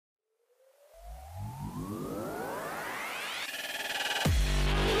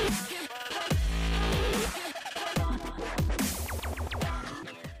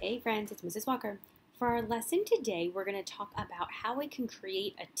Hey friends, it's Mrs. Walker. For our lesson today, we're going to talk about how we can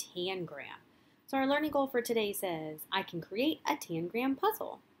create a tangram. So our learning goal for today says, I can create a tangram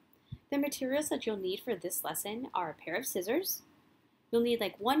puzzle. The materials that you'll need for this lesson are a pair of scissors. You'll need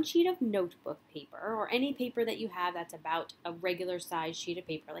like one sheet of notebook paper or any paper that you have that's about a regular size sheet of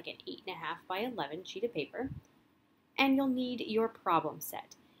paper, like an 8.5 by 11 sheet of paper. And you'll need your problem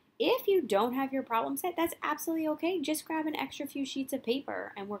set. If you don't have your problem set, that's absolutely okay. Just grab an extra few sheets of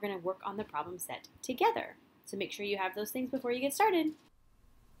paper and we're going to work on the problem set together. So make sure you have those things before you get started.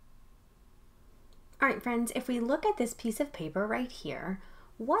 All right, friends, if we look at this piece of paper right here,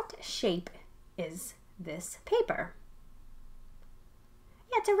 what shape is this paper?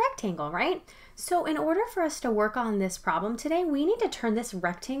 Yeah, it's a rectangle, right? So in order for us to work on this problem today, we need to turn this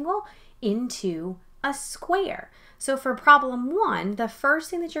rectangle into a square. So for problem 1, the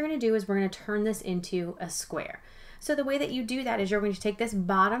first thing that you're going to do is we're going to turn this into a square. So the way that you do that is you're going to take this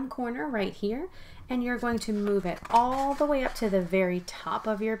bottom corner right here and you're going to move it all the way up to the very top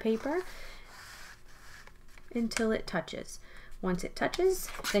of your paper until it touches. Once it touches,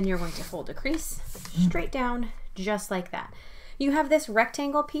 then you're going to fold a crease straight down just like that. You have this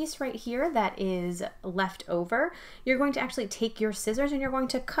rectangle piece right here that is left over. You're going to actually take your scissors and you're going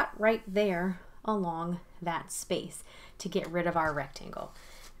to cut right there along that space to get rid of our rectangle.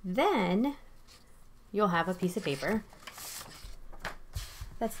 Then you'll have a piece of paper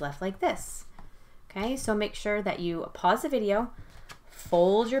that's left like this. Okay, so make sure that you pause the video,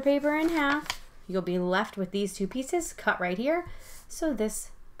 fold your paper in half. You'll be left with these two pieces cut right here, so this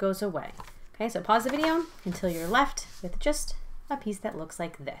goes away. Okay, so pause the video until you're left with just a piece that looks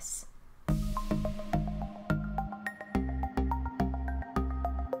like this.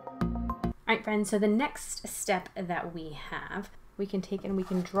 All right, friends, so the next step that we have, we can take and we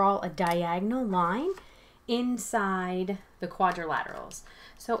can draw a diagonal line inside the quadrilaterals.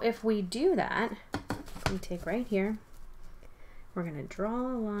 So if we do that, we take right here, we're going to draw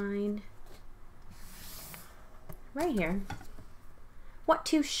a line right here. What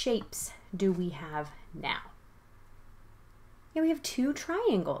two shapes do we have now? Yeah, we have two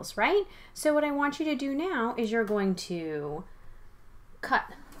triangles, right? So what I want you to do now is you're going to cut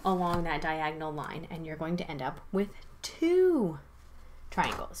along that diagonal line and you're going to end up with two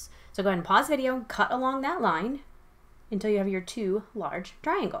triangles. So go ahead and pause the video, cut along that line until you have your two large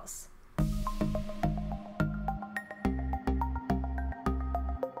triangles.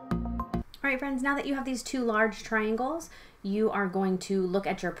 All right, friends, now that you have these two large triangles, you are going to look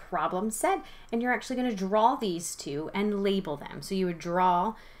at your problem set and you're actually going to draw these two and label them. So you would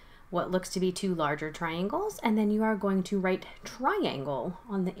draw what looks to be two larger triangles, and then you are going to write triangle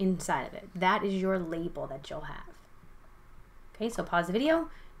on the inside of it. That is your label that you'll have. Okay, so pause the video,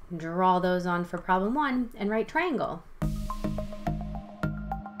 draw those on for problem 1, and write triangle. All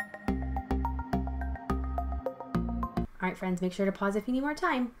right, friends, make sure to pause if you need more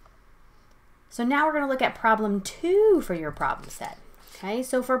time. So now we're going to look at problem 2 for your problem set. Okay,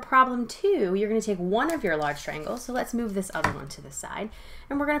 so for problem 2, you're going to take one of your large triangles. So let's move this other one to the side.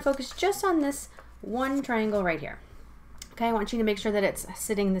 And we're going to focus just on this one triangle right here. Okay, I want you to make sure that it's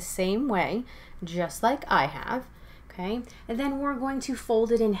sitting the same way, just like I have. Okay, and then we're going to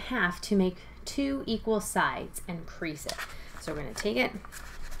fold it in half to make two equal sides and crease it. So we're going to take it.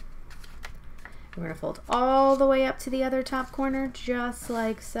 We're going to fold all the way up to the other top corner, just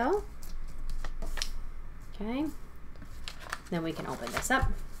like so. Okay. Then we can open this up,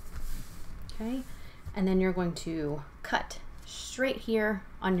 okay? And then you're going to cut straight here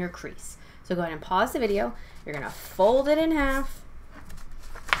on your crease. So go ahead and pause the video. You're gonna fold it in half,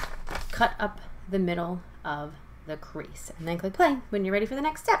 cut up the middle of the crease, and then click play when you're ready for the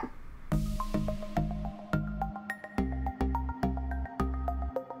next step.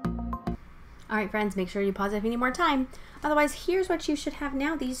 All right, friends, make sure you pause if you need more time. Otherwise, here's what you should have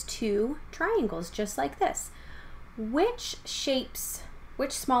now, these two triangles, just like this. Which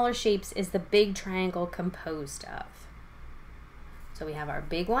smaller shapes is the big triangle composed of? So we have our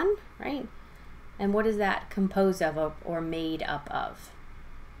big one, right? And what is that composed of or made up of?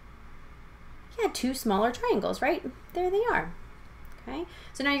 Yeah, two smaller triangles, right? There they are. Okay,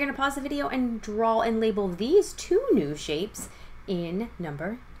 so now you're going to pause the video and draw and label these two new shapes in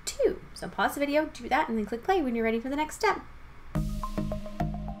number 2. So pause the video, do that, and then click play when you're ready for the next step.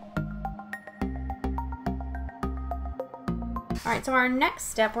 All right, so our next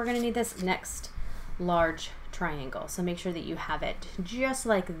step, we're going to need this next large triangle. So make sure that you have it just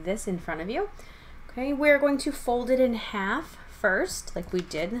like this in front of you. Okay, we're going to fold it in half first, like we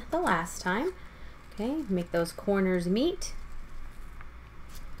did the last time. Okay, make those corners meet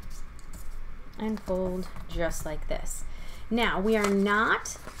and fold just like this. Now, we are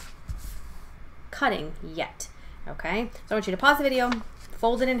not cutting yet. Okay, so I want you to pause the video,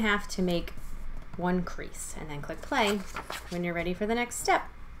 fold it in half to make one crease, and then click play when you're ready for the next step.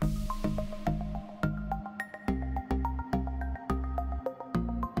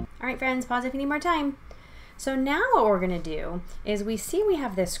 All right, friends, pause if you need more time. So now what we're gonna do is we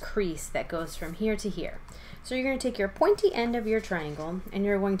have this crease that goes from here to here. So you're gonna take your pointy end of your triangle and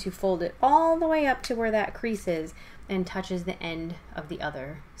you're going to fold it all the way up to where that crease is and touches the end of the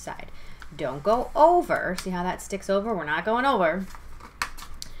other side. Don't go over. See how that sticks over? We're not going over.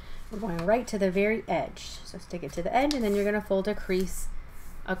 We're going right to the very edge. So stick it to the edge and then you're gonna fold a crease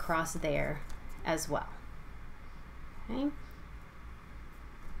across there as well. Okay.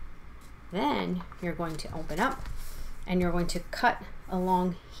 Then you're going to open up and you're going to cut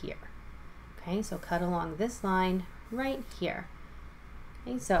along here. Okay, so cut along this line right here.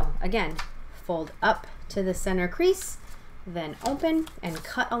 Okay, so again, fold up to the center crease, then open and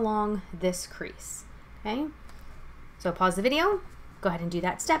cut along this crease. Okay, so pause the video, go ahead and do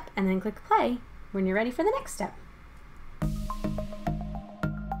that step, and then click play when you're ready for the next step.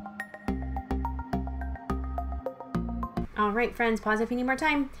 All right, friends, pause if you need more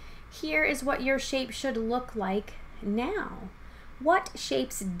time. Here is what your shape should look like now. What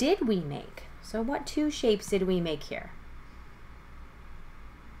shapes did we make? So what two shapes did we make here?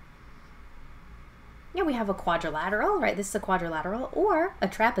 Yeah, we have a quadrilateral, right? This is a quadrilateral, or a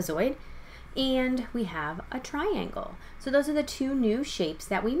trapezoid, and we have a triangle. So those are the two new shapes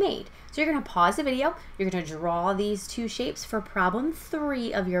that we made. So you're gonna pause the video, you're gonna draw these two shapes for problem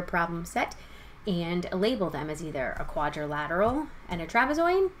 3 of your problem set and label them as either a quadrilateral and a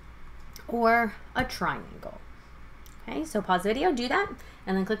trapezoid, or a triangle. Okay, so pause the video, do that,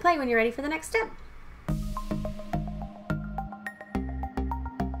 and then click play when you're ready for the next step.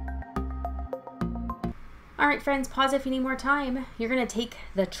 All right, friends, pause if you need more time. You're gonna take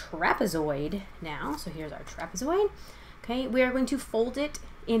the trapezoid now. So here's our trapezoid. Okay, we are going to fold it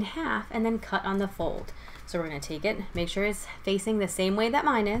in half and then cut on the fold. So we're gonna take it, make sure it's facing the same way that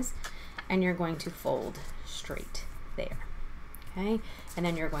mine is, and you're going to fold straight there. Okay, and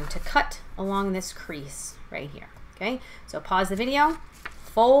then you're going to cut along this crease right here. Okay, so pause the video,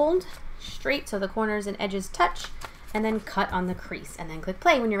 fold straight so the corners and edges touch, and then cut on the crease, and then click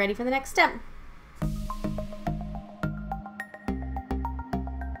play when you're ready for the next step.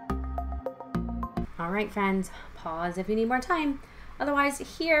 All right, friends, pause if you need more time.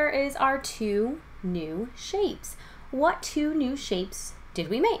 Otherwise, here is our two new shapes. What two new shapes did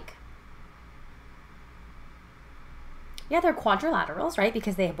we make? Yeah, they're quadrilaterals, right?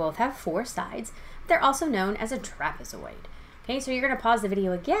 Because they both have 4 sides. They're also known as a trapezoid. Okay, so you're gonna pause the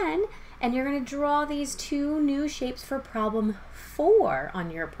video again, and you're gonna draw these two new shapes for problem 4 on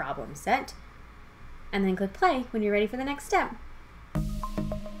your problem set, and then click play when you're ready for the next step.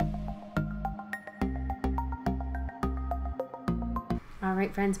 All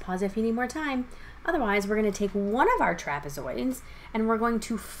right, friends, pause if you need more time. Otherwise, we're gonna take one of our trapezoids, and we're going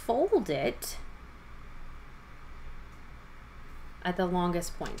to fold it at the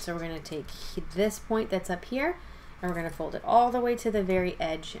longest point. So we're going to take this point that's up here and we're going to fold it all the way to the very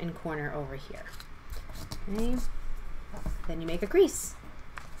edge and corner over here. Okay, then you make a crease.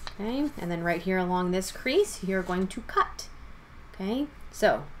 Okay, and then right here along this crease you're going to cut. Okay,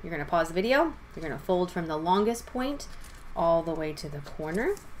 so you're going to pause the video, you're going to fold from the longest point all the way to the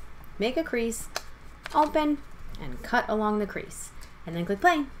corner, make a crease, open, and cut along the crease, and then click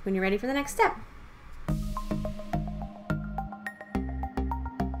play when you're ready for the next step.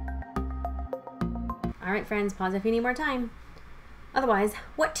 All right, friends, pause if you need more time. Otherwise,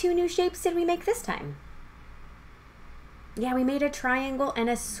 what two new shapes did we make this time? Yeah, we made a triangle and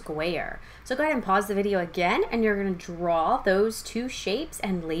a square. So go ahead and pause the video again, and you're going to draw those two shapes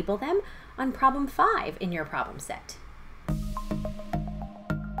and label them on problem 5 in your problem set.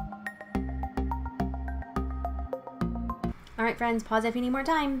 All right, friends, pause if you need more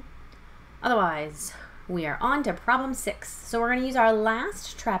time. Otherwise, we are on to problem 6. So we're going to use our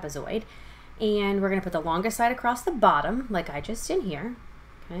last trapezoid, and we're going to put the longest side across the bottom, like I just did here.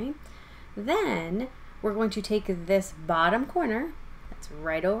 Okay. Then we're going to take this bottom corner, that's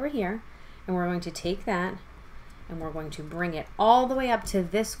right over here, and we're going to take that, and we're going to bring it all the way up to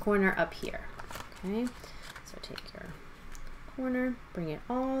this corner up here. Okay. So take your corner, bring it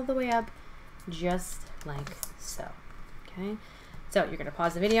all the way up, just like so. Okay. So you're going to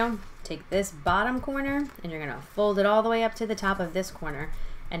pause the video, take this bottom corner, and you're going to fold it all the way up to the top of this corner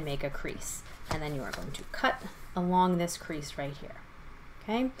and make a crease. And then you are going to cut along this crease right here.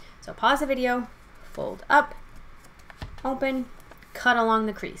 Okay, so pause the video, fold up, open, cut along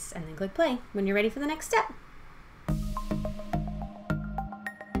the crease, and then click play when you're ready for the next step.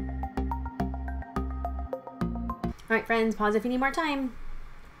 All right, friends, pause if you need more time.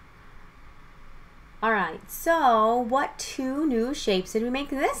 All right, so what two new shapes did we make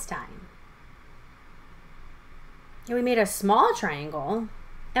this time? We made a small triangle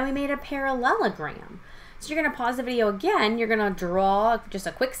and we made a parallelogram. So you're going to pause the video again. You're going to draw just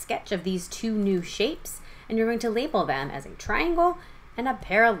a quick sketch of these two new shapes and you're going to label them as a triangle and a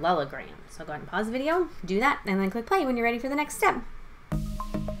parallelogram. So go ahead and pause the video, do that, and then click play when you're ready for the next step.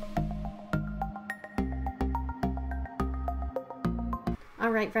 All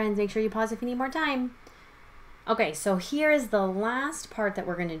right, friends, make sure you pause if you need more time. Okay, so here is the last part that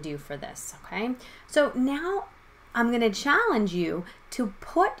we're going to do for this, okay? So now I'm going to challenge you to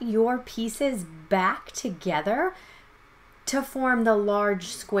put your pieces back together to form the large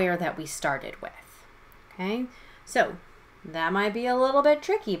square that we started with, okay? So that might be a little bit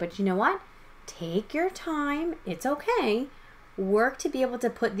tricky, but you know what? Take your time. It's okay. Work to be able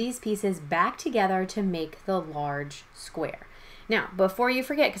to put these pieces back together to make the large square. Now, before you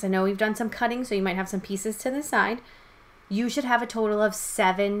forget, because I know we've done some cutting, so you might have some pieces to the side, you should have a total of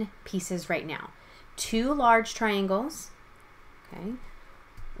 7 pieces right now. 2 large triangles, okay,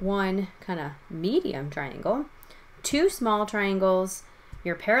 1 kind of medium triangle, 2 small triangles,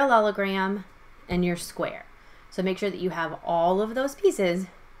 your parallelogram, and your square. So make sure that you have all of those pieces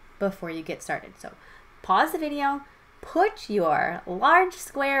before you get started. So pause the video, put your large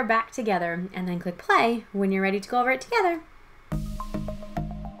square back together, and then click play when you're ready to go over it together.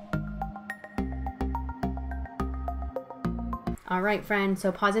 All right, friends,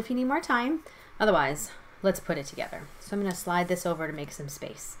 so pause if you need more time. Otherwise, let's put it together. So I'm going to slide this over to make some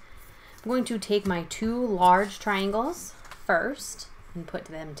space. I'm going to take my 2 large triangles first and put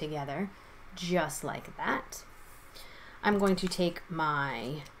them together just like that. I'm going to take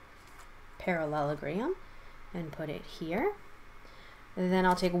my parallelogram and put it here. And then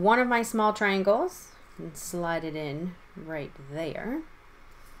I'll take one of my small triangles and slide it in right there.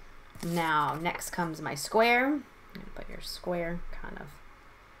 Now, next comes my square. I'm going to put your square kind of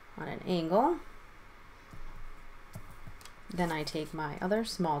on an angle. Then I take my other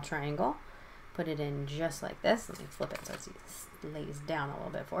small triangle, put it in just like this. Let me flip it so it lays down a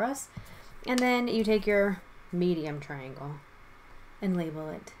little bit for us. And then you take your medium triangle and label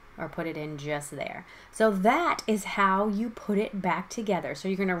it or put it in just there. So that is how you put it back together. So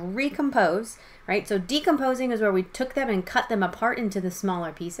you're going to recompose, right? So decomposing is where we took them and cut them apart into the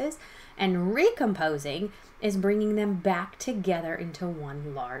smaller pieces. And recomposing is bringing them back together into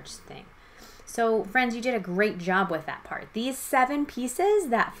one large thing. So friends, you did a great job with that part. These 7 pieces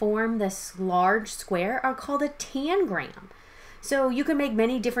that form this large square are called a tangram. So you can make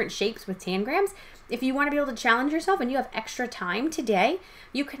many different shapes with tangrams. If you want to be able to challenge yourself and you have extra time today,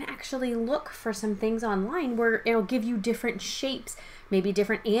 you can actually look for some things online where it'll give you different shapes, maybe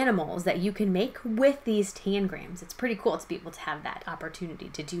different animals that you can make with these tangrams. It's pretty cool to be able to have that opportunity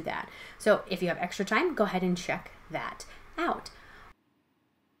to do that. So if you have extra time, go ahead and check that out.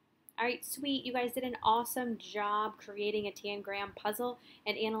 All right, sweet. You guys did an awesome job creating a tangram puzzle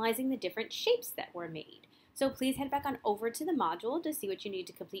and analyzing the different shapes that were made. So please head back on over to the module to see what you need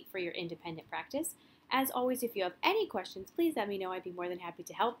to complete for your independent practice. As always, if you have any questions, please let me know. I'd be more than happy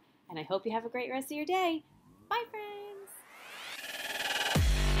to help. And I hope you have a great rest of your day. Bye, friends.